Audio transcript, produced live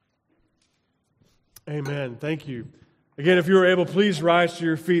Amen. Thank you. Again, if you are able, please rise to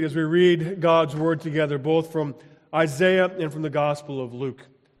your feet as we read God's Word together, both from Isaiah and from the Gospel of Luke.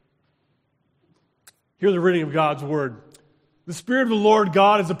 Hear the reading of God's Word. The Spirit of the Lord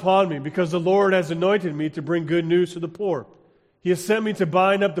God is upon me, because the Lord has anointed me to bring good news to the poor. He has sent me to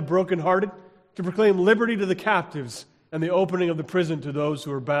bind up the brokenhearted, to proclaim liberty to the captives, and the opening of the prison to those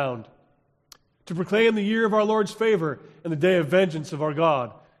who are bound, to proclaim the year of our Lord's favor and the day of vengeance of our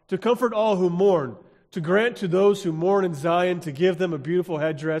God, to comfort all who mourn, to grant to those who mourn in Zion, to give them a beautiful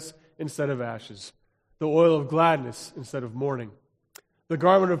headdress instead of ashes, the oil of gladness instead of mourning, the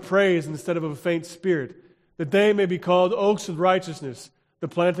garment of praise instead of a faint spirit, that they may be called oaks of righteousness, the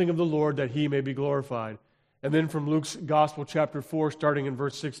planting of the Lord, that He may be glorified. And then from Luke's Gospel, chapter 4, starting in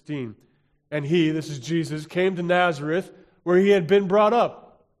verse 16. And He, this is Jesus, came to Nazareth, where He had been brought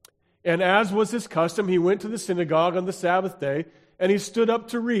up. And as was His custom, He went to the synagogue on the Sabbath day, and He stood up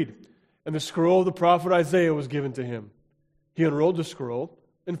to read. And the scroll of the prophet Isaiah was given to Him. He unrolled the scroll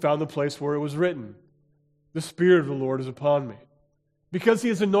and found the place where it was written, "The Spirit of the Lord is upon me, because He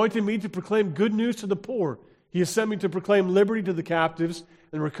has anointed me to proclaim good news to the poor. He has sent me to proclaim liberty to the captives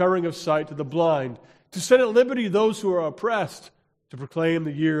and recovering of sight to the blind, to set at liberty those who are oppressed, to proclaim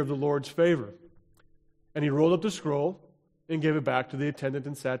the year of the Lord's favor." And He rolled up the scroll and gave it back to the attendant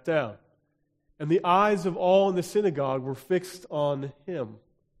and sat down. And the eyes of all in the synagogue were fixed on Him.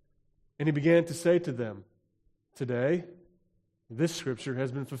 And He began to say to them, "Today, this scripture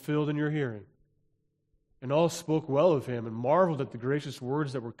has been fulfilled in your hearing." And all spoke well of Him and marveled at the gracious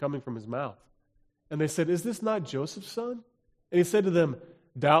words that were coming from His mouth. And they said, "Is this not Joseph's son?" And He said to them,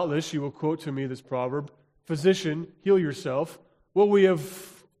 "Doubtless you will quote to me this proverb, 'Physician, heal yourself. What we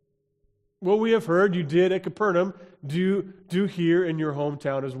have heard you did at Capernaum, do here in your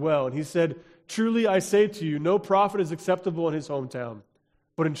hometown as well." And He said, "Truly I say to you, no prophet is acceptable in his hometown.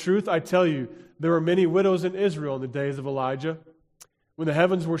 But in truth I tell you, there were many widows in Israel in the days of Elijah, when the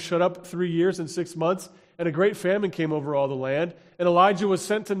heavens were shut up 3 years and 6 months, and a great famine came over all the land. And Elijah was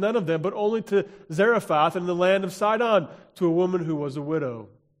sent to none of them, but only to Zarephath in the land of Sidon, to a woman who was a widow.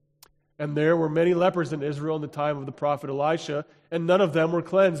 And there were many lepers in Israel in the time of the prophet Elisha, and none of them were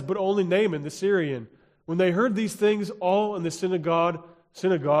cleansed, but only Naaman the Syrian. When they heard these things, all in the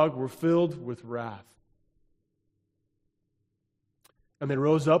synagogue were filled with wrath. And they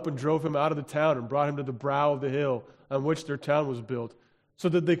rose up and drove him out of the town and brought him to the brow of the hill on which their town was built, so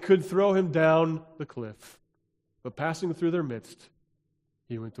that they could throw him down the cliff. But passing through their midst,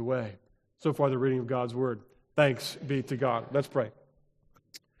 He went away. So far, the reading of God's Word. Thanks be to God. Let's pray.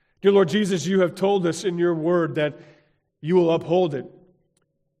 Dear Lord Jesus, You have told us in Your Word that You will uphold it,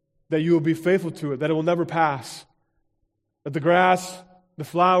 that You will be faithful to it, that it will never pass, that the grass, the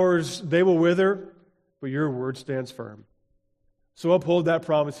flowers, they will wither, but Your Word stands firm. So uphold that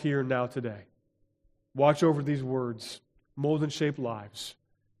promise here and now today. Watch over these words, mold and shape lives.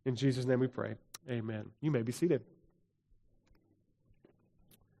 In Jesus' name we pray. Amen. You may be seated.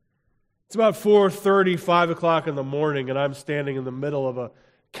 It's about 4:30, 5 o'clock in the morning, and I'm standing in the middle of a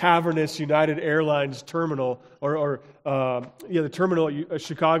cavernous United Airlines terminal, the terminal at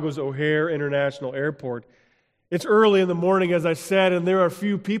Chicago's O'Hare International Airport. It's early in the morning, as I said, and there are a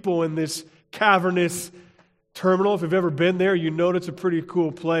few people in this cavernous terminal. If you've ever been there, you know it's a pretty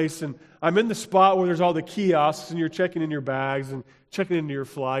cool place. And I'm in the spot where there's all the kiosks, and you're checking in your bags and checking into your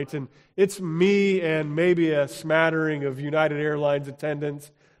flight. And it's me and maybe a smattering of United Airlines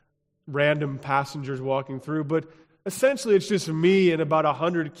attendants, random passengers walking through. But essentially, it's just me and about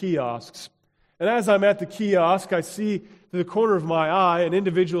 100 kiosks. And as I'm at the kiosk, I see to the corner of my eye an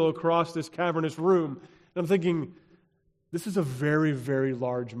individual across this cavernous room. And I'm thinking, this is a very, very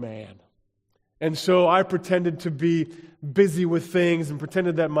large man. And so I pretended to be busy with things and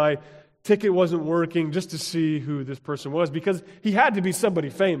pretended that my ticket wasn't working just to see who this person was, because he had to be somebody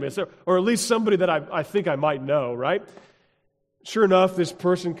famous, or at least somebody that I think I might know, right? Sure enough, this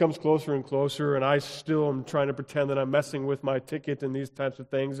person comes closer and closer, and I still am trying to pretend that I'm messing with my ticket and these types of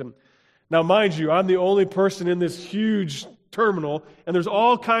things. And now, mind you, I'm the only person in this huge terminal, and there's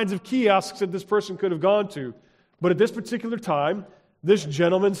all kinds of kiosks that this person could have gone to. But at this particular time, this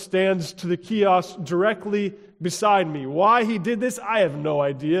gentleman stands to the kiosk directly beside me. Why he did this, I have no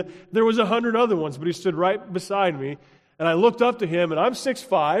idea. There was 100 other ones, but he stood right beside me. And I looked up to him, and I'm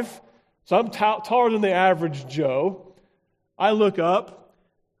 6'5", so I'm taller than the average Joe. I look up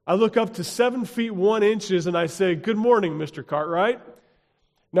to 7 feet 1 inch, and I say, "Good morning, Mr. Cartwright."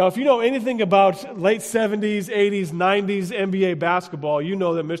 Now, if you know anything about late 70s, 80s, 90s NBA basketball, you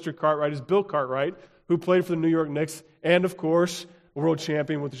know that Mr. Cartwright is Bill Cartwright, who played for the New York Knicks and, of course, world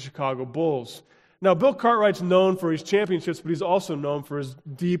champion with the Chicago Bulls. Now, Bill Cartwright's known for his championships, but he's also known for his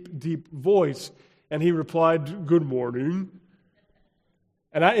deep, deep voice. And he replied, "Good morning."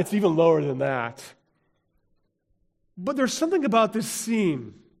 And it's even lower than that. But there's something about this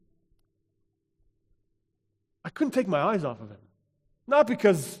scene. I couldn't take my eyes off of him. Not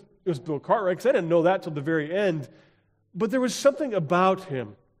because it was Bill Cartwright, because I didn't know that till the very end. But there was something about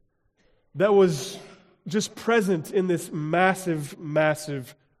him that was just present in this massive,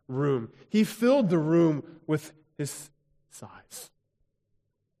 massive room. He filled the room with his size.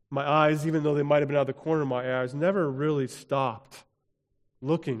 My eyes, even though they might have been out of the corner of my eyes, never really stopped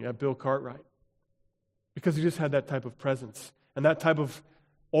looking at Bill Cartwright because he just had that type of presence and that type of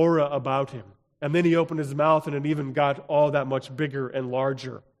aura about him. And then he opened his mouth and it even got all that much bigger and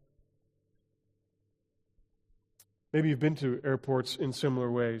larger. Maybe you've been to airports in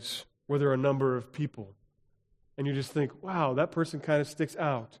similar ways where there are a number of people and you just think, wow, that person kind of sticks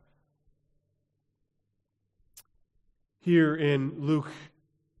out. Here in Luke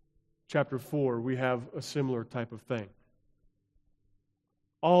chapter 4, we have a similar type of thing.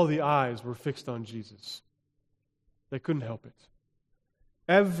 All the eyes were fixed on Jesus. They couldn't help it.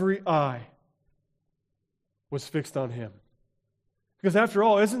 Every eye was fixed on him. Because after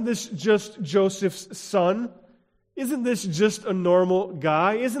all, isn't this just Joseph's son? Isn't this just a normal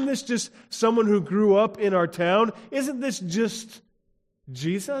guy? Isn't this just someone who grew up in our town? Isn't this just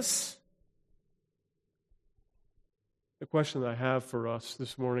Jesus? The question that I have for us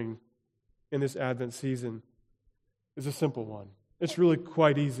this morning in this Advent season is a simple one. It's really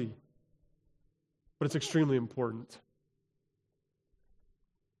quite easy, but it's extremely important.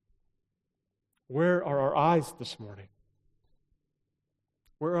 Where are our eyes this morning?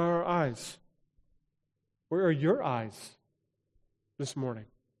 Where are our eyes? Where are your eyes this morning?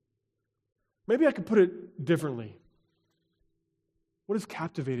 Maybe I could put it differently. What has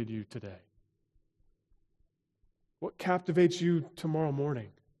captivated you today? What captivates you tomorrow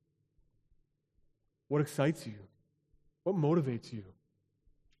morning? What excites you? What motivates you?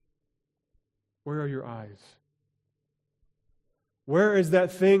 Where are your eyes? Where is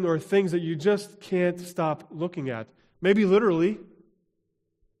that thing or things that you just can't stop looking at? Maybe literally.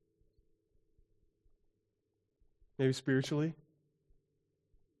 Maybe spiritually.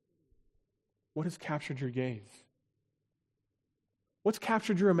 What has captured your gaze? What's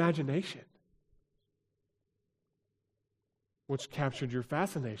captured your imagination? What's captured your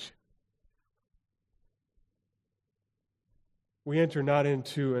fascination? We enter not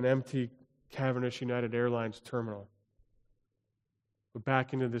into an empty, cavernous United Airlines terminal, but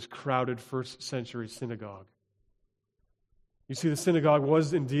back into this crowded first century synagogue. You see, the synagogue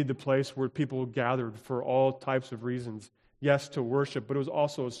was indeed the place where people gathered for all types of reasons. Yes, to worship, but it was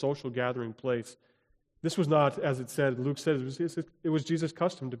also a social gathering place. This was not, as it said, Luke said, it was Jesus'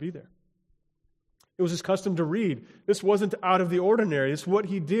 custom to be there. It was his custom to read. This wasn't out of the ordinary. It's what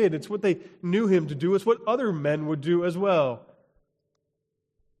he did. It's what they knew him to do. It's what other men would do as well.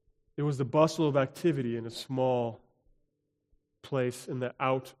 It was the bustle of activity in a small place in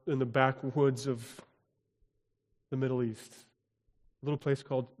the backwoods of the Middle East. A little place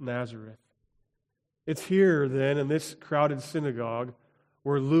called Nazareth. It's here then, in this crowded synagogue,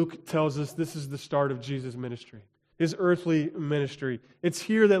 where Luke tells us this is the start of Jesus' ministry, his earthly ministry. It's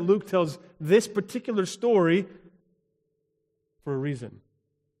here that Luke tells this particular story for a reason.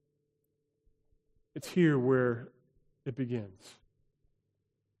 It's here where it begins.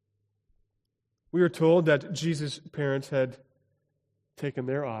 We are told that Jesus' parents had taken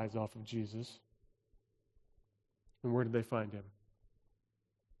their eyes off of Jesus. And where did they find him?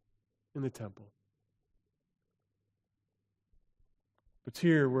 In the temple. It's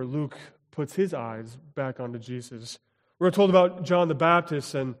here where Luke puts his eyes back onto Jesus. We're told about John the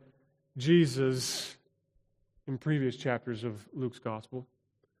Baptist and Jesus in previous chapters of Luke's gospel.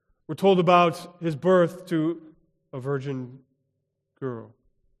 We're told about his birth to a virgin girl.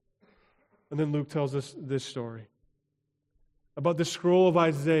 And then Luke tells us this story about the scroll of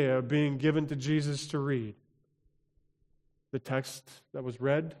Isaiah being given to Jesus to read. The text that was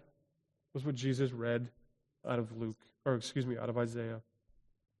read was what Jesus read out of out of Isaiah.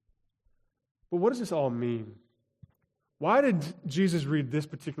 But what does this all mean? Why did Jesus read this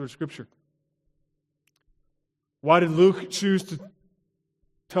particular scripture? Why did Luke choose to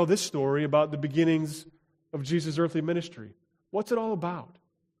tell this story about the beginnings of Jesus' earthly ministry? What's it all about?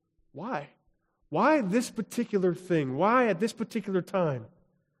 Why? Why this particular thing? Why at this particular time?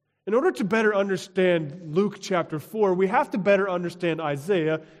 In order to better understand Luke chapter 4, we have to better understand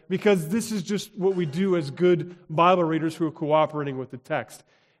Isaiah, because this is just what we do as good Bible readers who are cooperating with the text.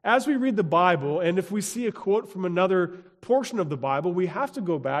 As we read the Bible, and if we see a quote from another portion of the Bible, we have to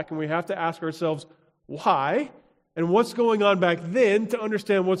go back and we have to ask ourselves, why and what's going on back then to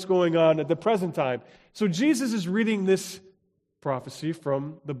understand what's going on at the present time. So Jesus is reading this prophecy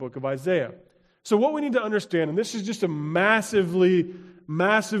from the book of Isaiah. So what we need to understand, and this is just a massively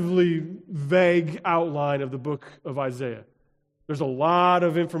vague outline of the book of Isaiah. There's a lot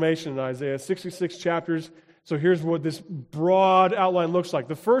of information in Isaiah, 66 chapters. So here's what this broad outline looks like.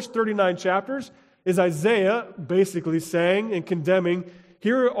 The first 39 chapters is Isaiah basically saying and condemning,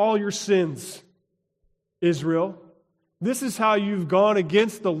 here are all your sins, Israel. This is how you've gone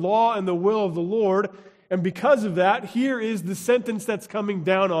against the law and the will of the Lord. And because of that, here is the sentence that's coming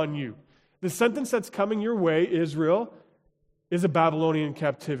down on you. The sentence that's coming your way, Israel, is a Babylonian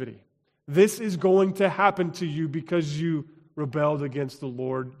captivity. This is going to happen to you because you rebelled against the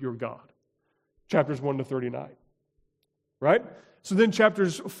Lord your God. Chapters 1 to 39. Right? So then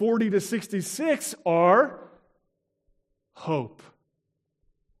chapters 40 to 66 are hope,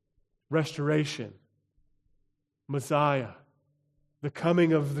 restoration, Messiah, the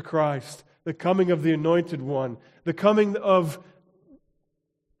coming of the Christ, the coming of the Anointed One, the coming of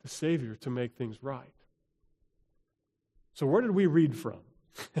the Savior to make things right. So where did we read from?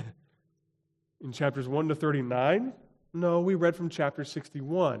 In chapters 1 to 39? No, we read from chapter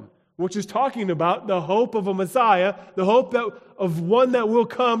 61, which is talking about the hope of a Messiah, the hope of one that will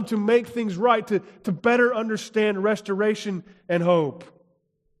come to make things right, to better understand restoration and hope.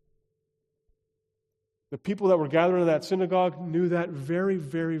 The people that were gathering in that synagogue knew that very,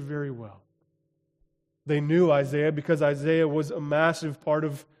 very, very well. They knew Isaiah because Isaiah was a massive part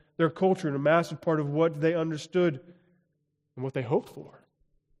of their culture and a massive part of what they understood and what they hoped for.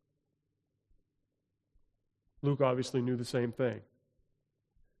 Luke obviously knew the same thing.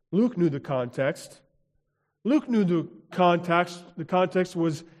 Luke knew the context. Luke knew the context. The context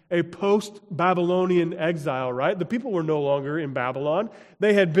was a post-Babylonian exile, right? The people were no longer in Babylon.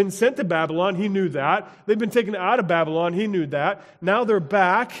 They had been sent to Babylon. He knew that. They'd been taken out of Babylon. He knew that. Now they're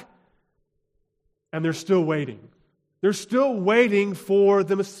back, and they're still waiting. They're still waiting for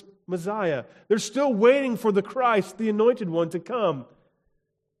the Messiah. They're still waiting for the Christ, the Anointed One, to come.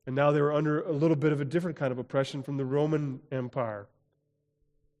 And now they were under a little bit of a different kind of oppression from the Roman Empire.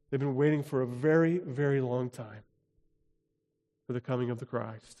 They've been waiting for a very, very long time for the coming of the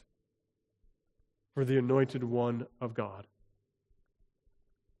Christ, for the Anointed One of God.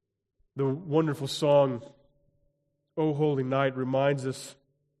 The wonderful song, O Holy Night, reminds us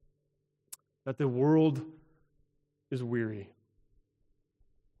that the world is weary.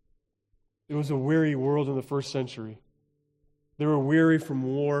 It was a weary world in the first century. They were weary from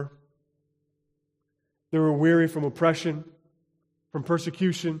war. They were weary from oppression, from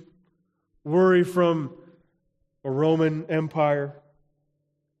persecution, worry from a Roman Empire.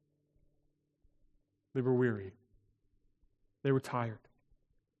 They were weary. They were tired.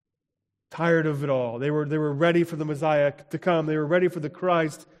 Tired of it all. They were ready for the Messiah to come. They were ready for the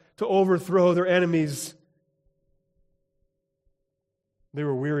Christ to overthrow their enemies. They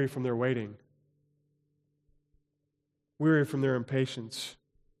were weary from their waiting. Weary from their impatience.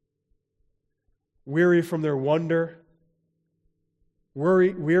 Weary from their wonder.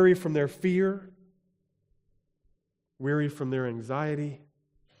 Weary from their fear. Weary from their anxiety.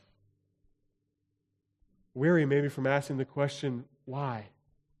 Weary maybe from asking the question, why?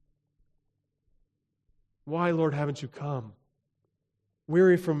 Why, Lord, haven't you come?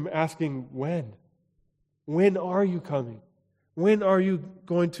 Weary from asking when? When are you coming? When are you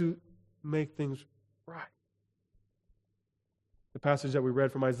going to make things right? The passage that we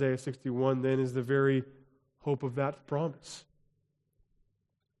read from Isaiah 61 then is the very hope of that promise.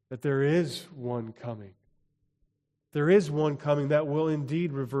 That there is one coming. There is one coming that will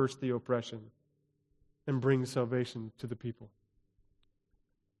indeed reverse the oppression and bring salvation to the people.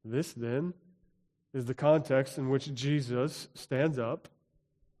 This then is the context in which Jesus stands up,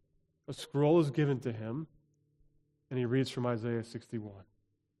 a scroll is given to him, and he reads from Isaiah 61.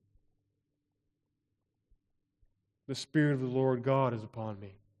 The Spirit of the Lord God is upon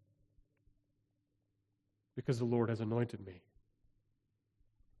me, because the Lord has anointed me.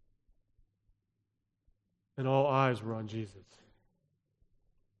 And all eyes were on Jesus.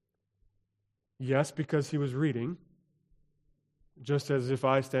 Yes, because he was reading, just as if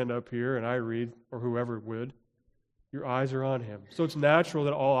I stand up here and I read, or whoever would, your eyes are on him. So it's natural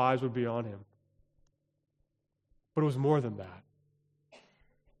that all eyes would be on him. But it was more than that.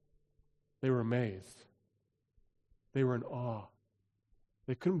 They were amazed. They were in awe.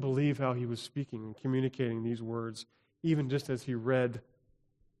 They couldn't believe how he was speaking and communicating these words, even just as he read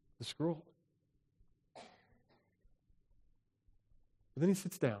the scroll. But then he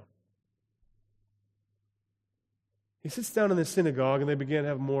sits down. He sits down in the synagogue and they begin to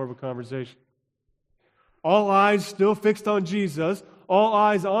have more of a conversation. All eyes still fixed on Jesus, all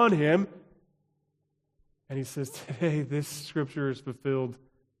eyes on him. And he says, today this scripture is fulfilled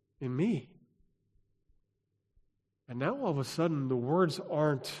in me. And now all of a sudden the words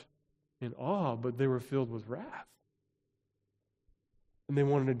aren't in awe, but they were filled with wrath. And they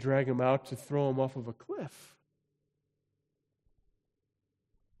wanted to drag him out to throw him off of a cliff.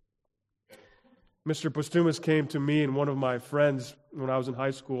 Mr. Postumus came to me and one of my friends when I was in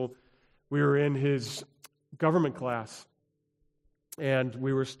high school. We were in his government class, and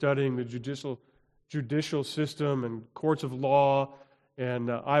we were studying the judicial system and courts of law and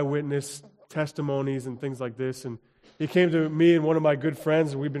eyewitness testimonies and things like this. And he came to me and one of my good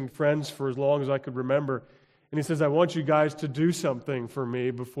friends, and we've been friends for as long as I could remember. And he says, I want you guys to do something for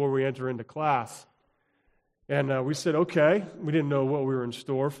me before we enter into class. And we said, okay. We didn't know what we were in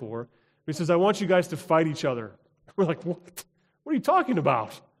store for. He says, I want you guys to fight each other. We're like, what? What are you talking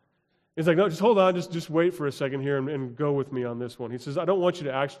about? He's like, no, just hold on. Just wait for a second here and go with me on this one. He says, I don't want you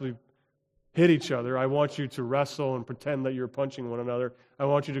to actually hit each other. I want you to wrestle and pretend that you're punching one another. I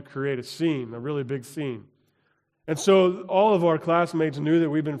want you to create a scene, a really big scene. And so all of our classmates knew that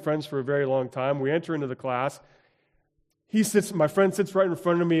we've been friends for a very long time. We enter into the class. My friend sits right in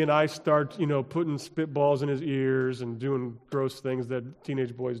front of me, and I start, putting spitballs in his ears and doing gross things that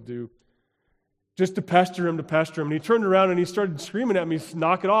teenage boys do. Just to pester him. And he turned around and he started screaming at me,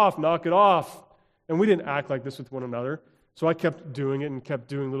 knock it off, knock it off. And we didn't act like this with one another. So I kept doing it and kept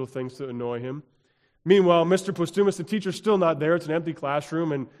doing little things to annoy him. Meanwhile, Mr. Postumus, the teacher's still not there. It's an empty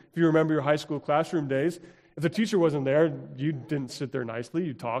classroom. And if you remember your high school classroom days, if the teacher wasn't there, you didn't sit there nicely.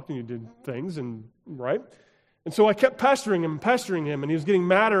 You talked and you did things, right? And so I kept pestering him, and he was getting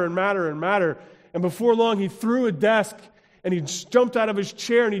madder and madder and madder. And before long, he threw a desk, and he jumped out of his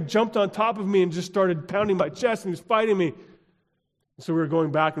chair, and he jumped on top of me and just started pounding my chest, and he was fighting me. So we were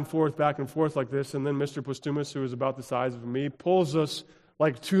going back and forth like this, and then Mr. Postumus, who was about the size of me, pulls us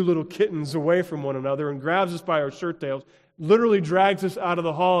like two little kittens away from one another and grabs us by our shirt tails, literally drags us out of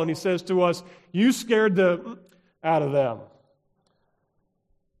the hall, and he says to us, you scared the out of them.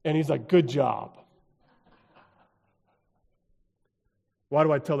 And he's like, good job. Why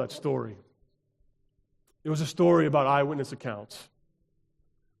do I tell that story? It was a story about eyewitness accounts.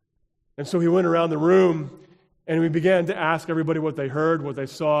 And so he went around the room, and we began to ask everybody what they heard, what they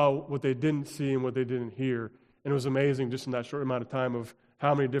saw, what they didn't see, and what they didn't hear. And it was amazing just in that short amount of time of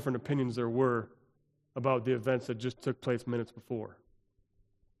how many different opinions there were about the events that just took place minutes before.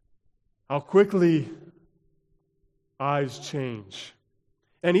 How quickly eyes change.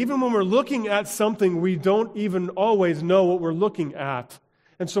 And even when we're looking at something, we don't even always know what we're looking at.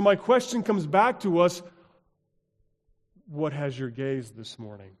 And so my question comes back to us, what has your gaze this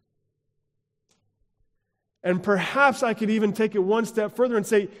morning? And perhaps I could even take it one step further and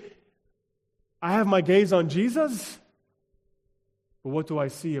say, I have my gaze on Jesus, but what do I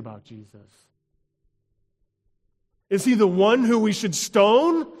see about Jesus? Is he the one who we should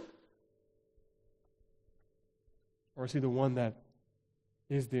stone? Or is he the one that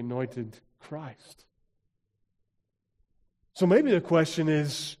is the anointed Christ? So maybe the question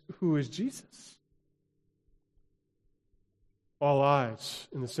is, who is Jesus? All eyes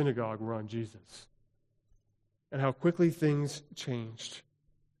in the synagogue were on Jesus. And how quickly things changed.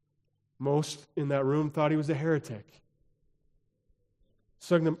 Most in that room thought he was a heretic.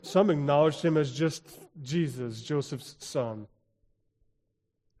 Some acknowledged him as just Jesus, Joseph's son.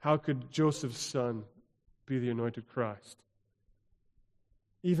 How could Joseph's son be the anointed Christ?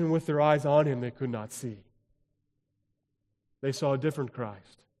 Even with their eyes on him, they could not see. They saw a different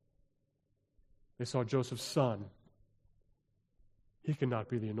Christ. They saw Joseph's son. He cannot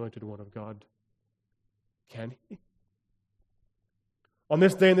be the anointed one of God. Can he? On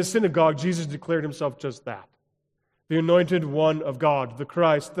this day in the synagogue, Jesus declared himself just that. The anointed one of God, the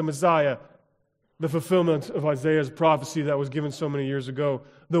Christ, the Messiah, the fulfillment of Isaiah's prophecy that was given so many years ago,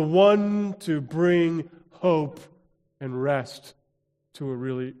 the one to bring hope and rest to a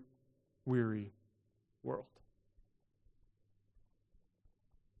really weary world.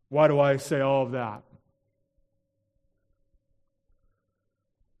 Why do I say all of that?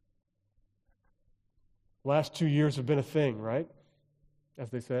 The last 2 years have been a thing, right? As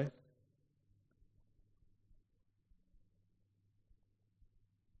they say.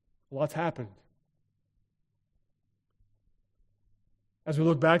 A lot's happened. As we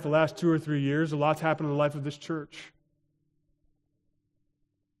look back the last 2 or 3 years, a lot's happened in the life of this church.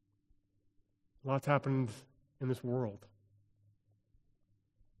 A lot's happened in this world.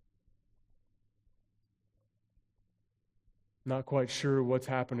 Not quite sure what's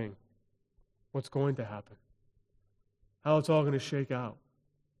happening, what's going to happen, how it's all going to shake out.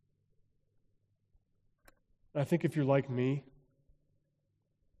 I think if you're like me,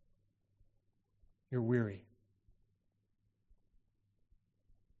 you're weary.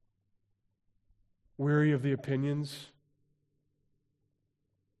 Weary of the opinions.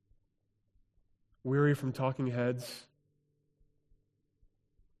 Weary from talking heads.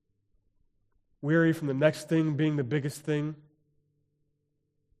 Weary from the next thing being the biggest thing.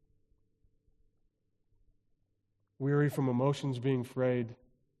 Weary from emotions being frayed.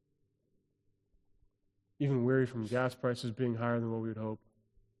 Even weary from gas prices being higher than what we would hope.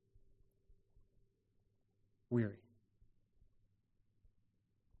 Weary.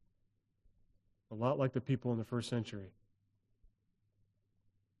 A lot like the people in the first century.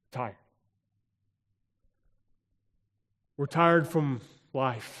 Tired. We're tired from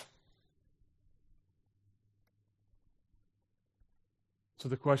life. So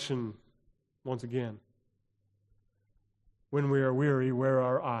the question, once again, when we are weary, where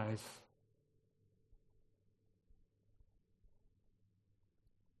are our eyes?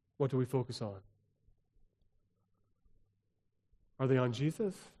 What do we focus on? Are they on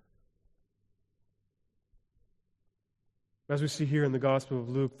Jesus? As we see here in the Gospel of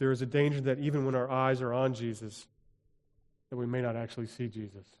Luke, there is a danger that even when our eyes are on Jesus, that we may not actually see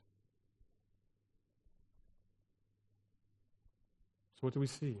Jesus. So what do we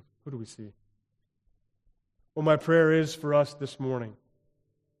see? Who do we see? Well, my prayer is for us this morning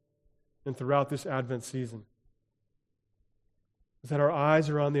and throughout this Advent season is that our eyes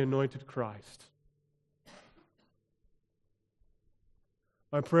are on the anointed Christ.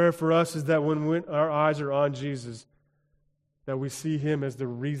 My prayer for us is that when our eyes are on Jesus, that we see Him as the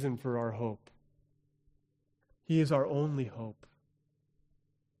reason for our hope. He is our only hope.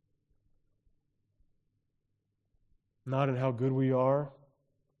 Not in how good we are,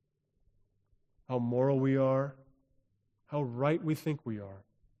 how moral we are, how right we think we are.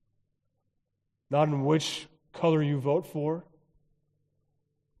 Not in which color you vote for,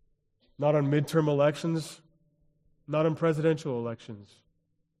 not on midterm elections, not on presidential elections.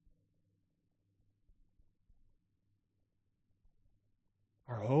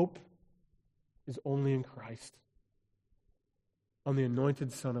 Our hope is only in Christ, on the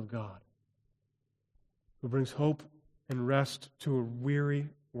anointed Son of God, who brings hope and rest to a weary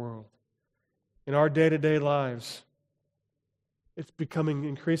world. In our day-to-day lives, it's becoming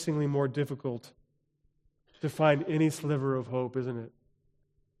increasingly more difficult to find any sliver of hope, isn't it?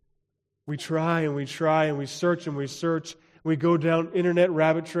 We try and we try and we search and we search. We go down internet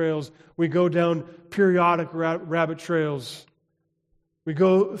rabbit trails. We go down periodic rabbit trails. We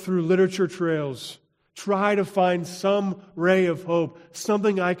go through literature trails. Try to find some ray of hope,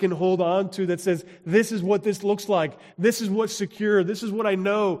 something I can hold on to that says, this is what this looks like. This is what's secure. This is what I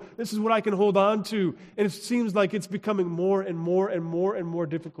know. This is what I can hold on to. And it seems like it's becoming more and more and more and more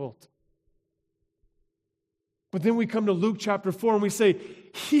difficult. But then we come to Luke chapter 4 and we say,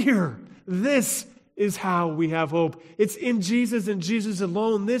 here, this is how we have hope. It's in Jesus and Jesus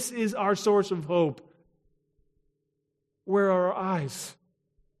alone. This is our source of hope. Where are our eyes?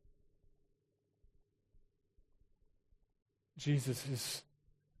 Jesus is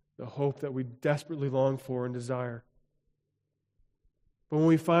the hope that we desperately long for and desire. But when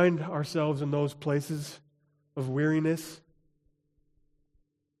we find ourselves in those places of weariness,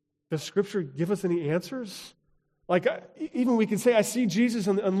 does Scripture give us any answers? Like, even we can say, I see Jesus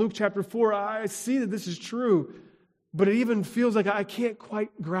in Luke chapter 4. I see that this is true. But it even feels like I can't quite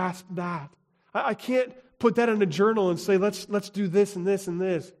grasp that. I can't put that in a journal and say, let's do this and this and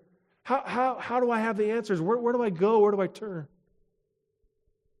this. How do I have the answers? Where do I go? Where do I turn?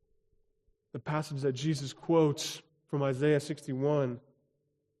 The passage that Jesus quotes from Isaiah 61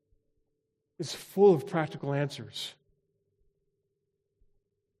 is full of practical answers.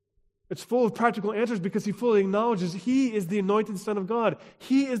 It's full of practical answers because he fully acknowledges He is the anointed Son of God.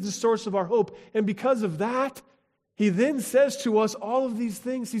 He is the source of our hope. And because of that, He then says to us all of these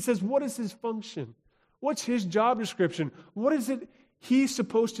things. He says, what is His function? What's His job description? What is it He's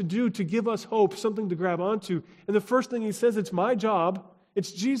supposed to do to give us hope, something to grab onto? And the first thing He says, it's my job,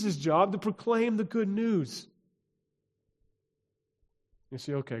 it's Jesus' job to proclaim the good news. You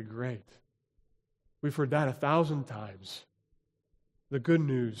say, okay, great. We've heard that 1,000 times. The good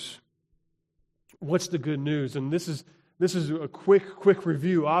news. What's the good news? And this is a quick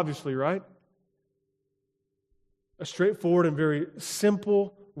review, obviously, right? A straightforward and very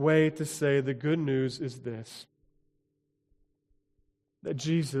simple way to say the good news is this: that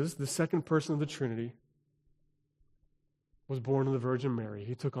Jesus, the second person of the Trinity, was born of the Virgin Mary.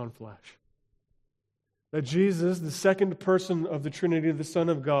 He took on flesh. That Jesus, the second person of the Trinity, the Son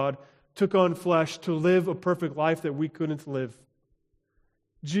of God, took on flesh to live a perfect life that we couldn't live.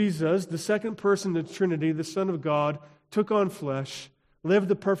 Jesus, the second person of the Trinity, the Son of God, took on flesh, lived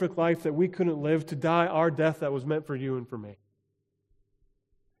the perfect life that we couldn't live, to die our death that was meant for you and for me.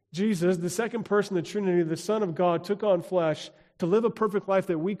 Jesus, the second person of the Trinity, the Son of God, took on flesh to live a perfect life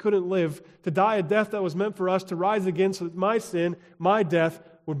that we couldn't live, to die a death that was meant for us, to rise again so that my sin, my death,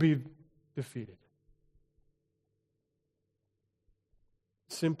 would be defeated.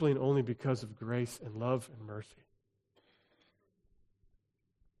 Simply and only because of grace and love and mercy.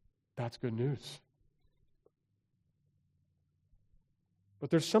 That's good news. But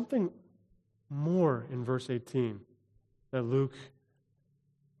there's something more in verse 18 that Luke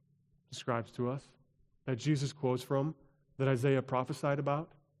describes to us, that Jesus quotes from, that Isaiah prophesied about.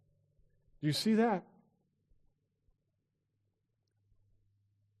 Do you see that?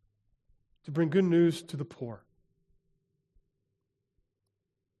 To bring good news to the poor.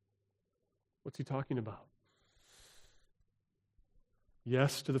 What's he talking about?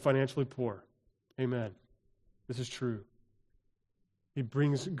 Yes, to the financially poor. Amen. This is true. He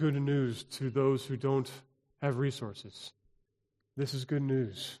brings good news to those who don't have resources. This is good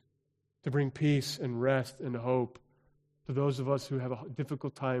news. To bring peace and rest and hope to those of us who have a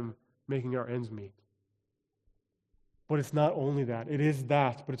difficult time making our ends meet. But it's not only that. It is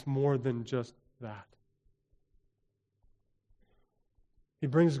that, but it's more than just that. He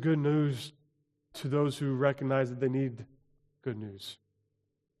brings good news to those who recognize that they need good news.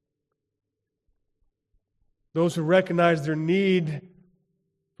 Those who recognize their need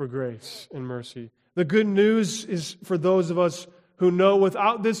for grace and mercy. The good news is for those of us who know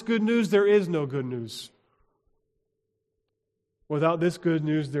without this good news, there is no good news. Without this good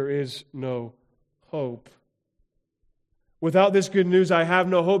news, there is no hope. Without this good news, I have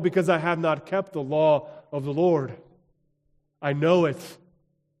no hope because I have not kept the law of the Lord. I know it.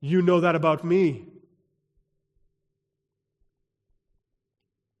 You know that about me.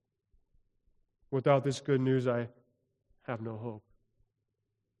 Without this good news, I have no hope.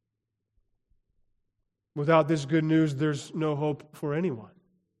 Without this good news, there's no hope for anyone.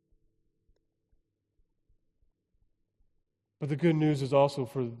 But the good news is also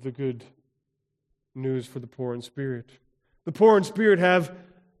for the good news for the poor in spirit. The poor in spirit have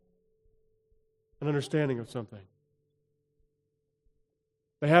an understanding of something.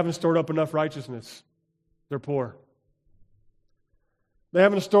 They haven't stored up enough righteousness. They're poor. They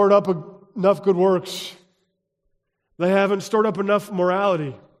haven't stored up enough good works. They haven't stored up enough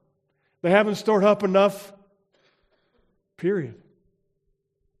morality. They haven't stored up enough, period.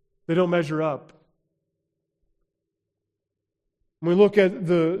 They don't measure up. When we look at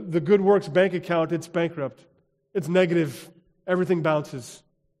the good works bank account, it's bankrupt. It's negative. Everything bounces.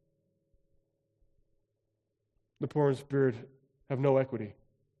 The poor in spirit have no equity,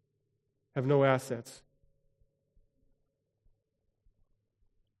 have no assets.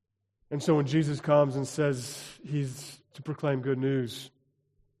 And so when Jesus comes and says he's to proclaim good news,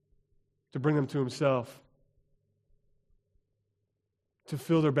 to bring them to himself, to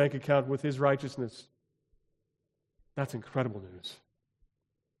fill their bank account with his righteousness, that's incredible news.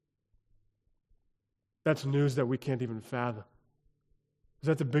 That's news that we can't even fathom. Because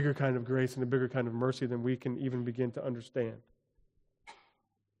that's a bigger kind of grace and a bigger kind of mercy than we can even begin to understand.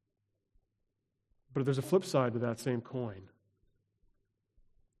 But there's a flip side to that same coin.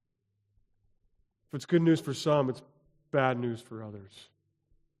 If it's good news for some, it's bad news for others.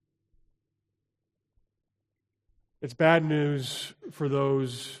 It's bad news for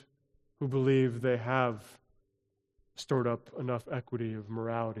those who believe they have stored up enough equity of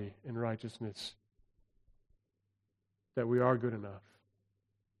morality and righteousness, that we are good enough,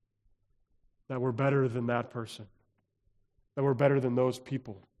 that we're better than that person, that we're better than those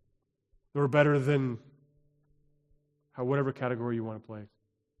people, that we're better than whatever category you want to place.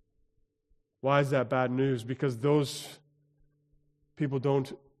 Why is that bad news? Because those people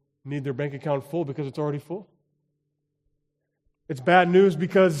don't need their bank account full because it's already full. It's bad news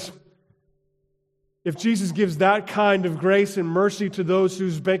because if Jesus gives that kind of grace and mercy to those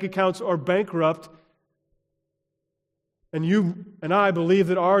whose bank accounts are bankrupt, and you and I believe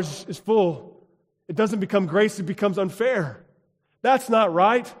that ours is full, it doesn't become grace, it becomes unfair. That's not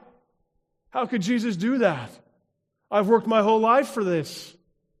right. How could Jesus do that? I've worked my whole life for this.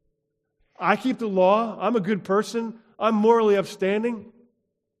 I keep the law. I'm a good person. I'm morally upstanding.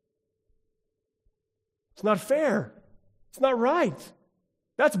 It's not fair. It's not right.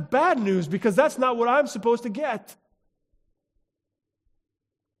 That's bad news because that's not what I'm supposed to get.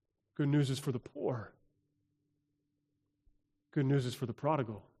 Good news is for the poor. Good news is for the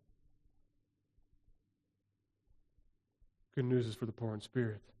prodigal. Good news is for the poor in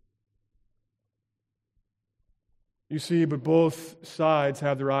spirit. You see, but both sides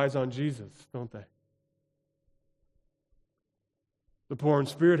have their eyes on Jesus, don't they? The poor in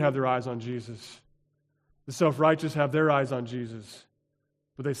spirit have their eyes on Jesus. The self-righteous have their eyes on Jesus,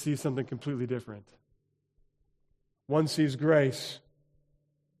 but they see something completely different. One sees grace,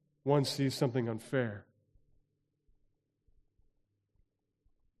 one sees something unfair.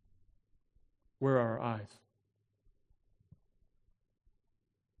 Where are our eyes?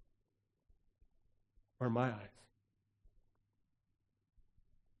 Where are my eyes?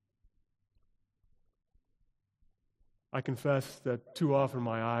 I confess that too often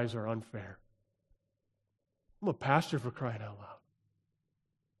my eyes are unfair. I'm a pastor, for crying out loud.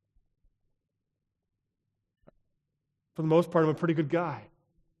 For the most part, I'm a pretty good guy.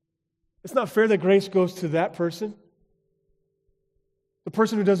 It's not fair that grace goes to that person. The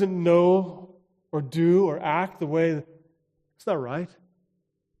person who doesn't know or do or act the way, it's not right.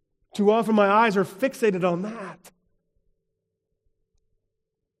 Too often my eyes are fixated on that.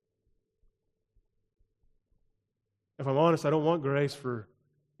 If I'm honest, I don't want grace for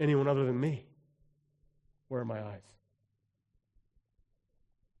anyone other than me. Where are my eyes?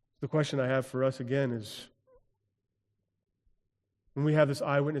 The question I have for us again is, when we have this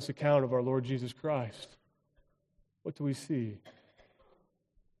eyewitness account of our Lord Jesus Christ, what do we see?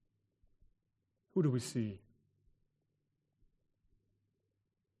 Who do we see?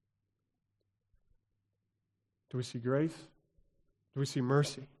 Do we see grace? Do we see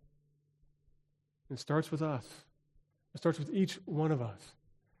mercy? It starts with us. It starts with each one of us.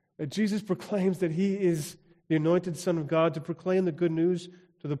 That Jesus proclaims that He is the anointed Son of God to proclaim the good news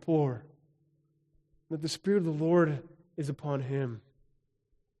to the poor. That the Spirit of the Lord is upon Him.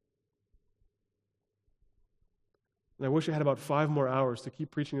 And I wish I had about 5 more hours to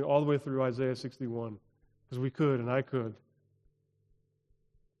keep preaching it all the way through Isaiah 61, because we could and I could.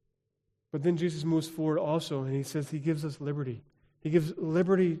 But then Jesus moves forward also, and He says He gives us liberty. He gives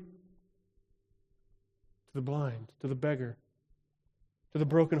liberty to the blind, to the beggar, to the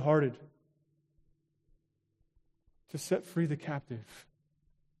brokenhearted, to set free the captive.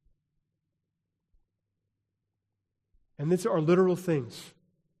 And these are literal things.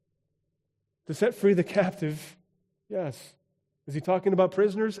 To set free the captive, yes. Is He talking about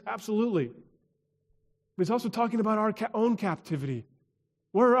prisoners? Absolutely. But He's also talking about our own captivity.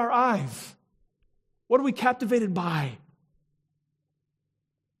 Where are our eyes? What are we captivated by?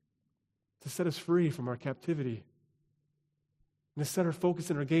 To set us free from our captivity. And to set our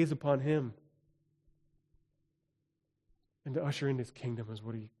focus and our gaze upon Him. And to usher in His kingdom is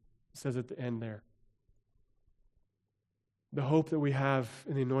what He says at the end there. The hope that we have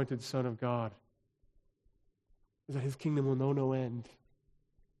in the anointed Son of God is that His kingdom will know no end.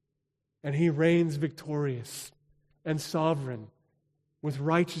 And He reigns victorious and sovereign with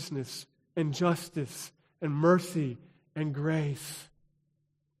righteousness and justice and mercy and grace.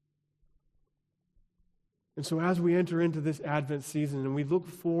 And so as we enter into this Advent season and we look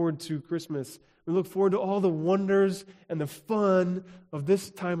forward to Christmas, we look forward to all the wonders and the fun of this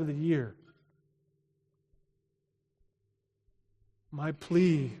time of the year. My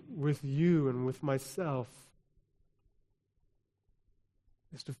plea with you and with myself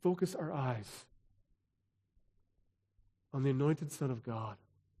is to focus our eyes on the anointed Son of God,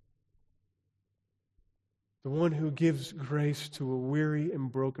 the one who gives grace to a weary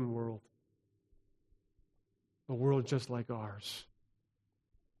and broken world, a world just like ours.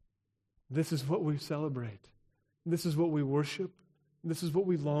 This is what we celebrate. This is what we worship. This is what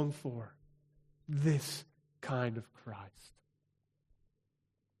we long for. This kind of Christ.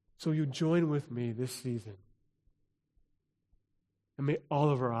 So you join with me this season, and may all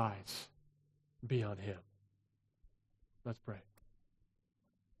of our eyes be on Him. Let's pray.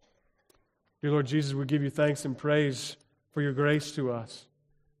 Dear Lord Jesus, we give You thanks and praise for Your grace to us,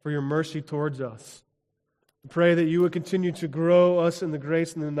 for Your mercy towards us. We pray that You would continue to grow us in the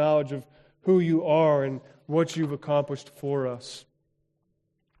grace and the knowledge of who You are and what You've accomplished for us.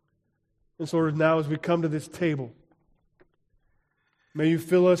 And so Lord, now as we come to this table, may You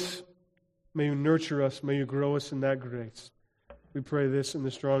fill us, may You nurture us, may You grow us in that grace. We pray this in the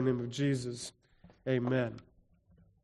strong name of Jesus. Amen.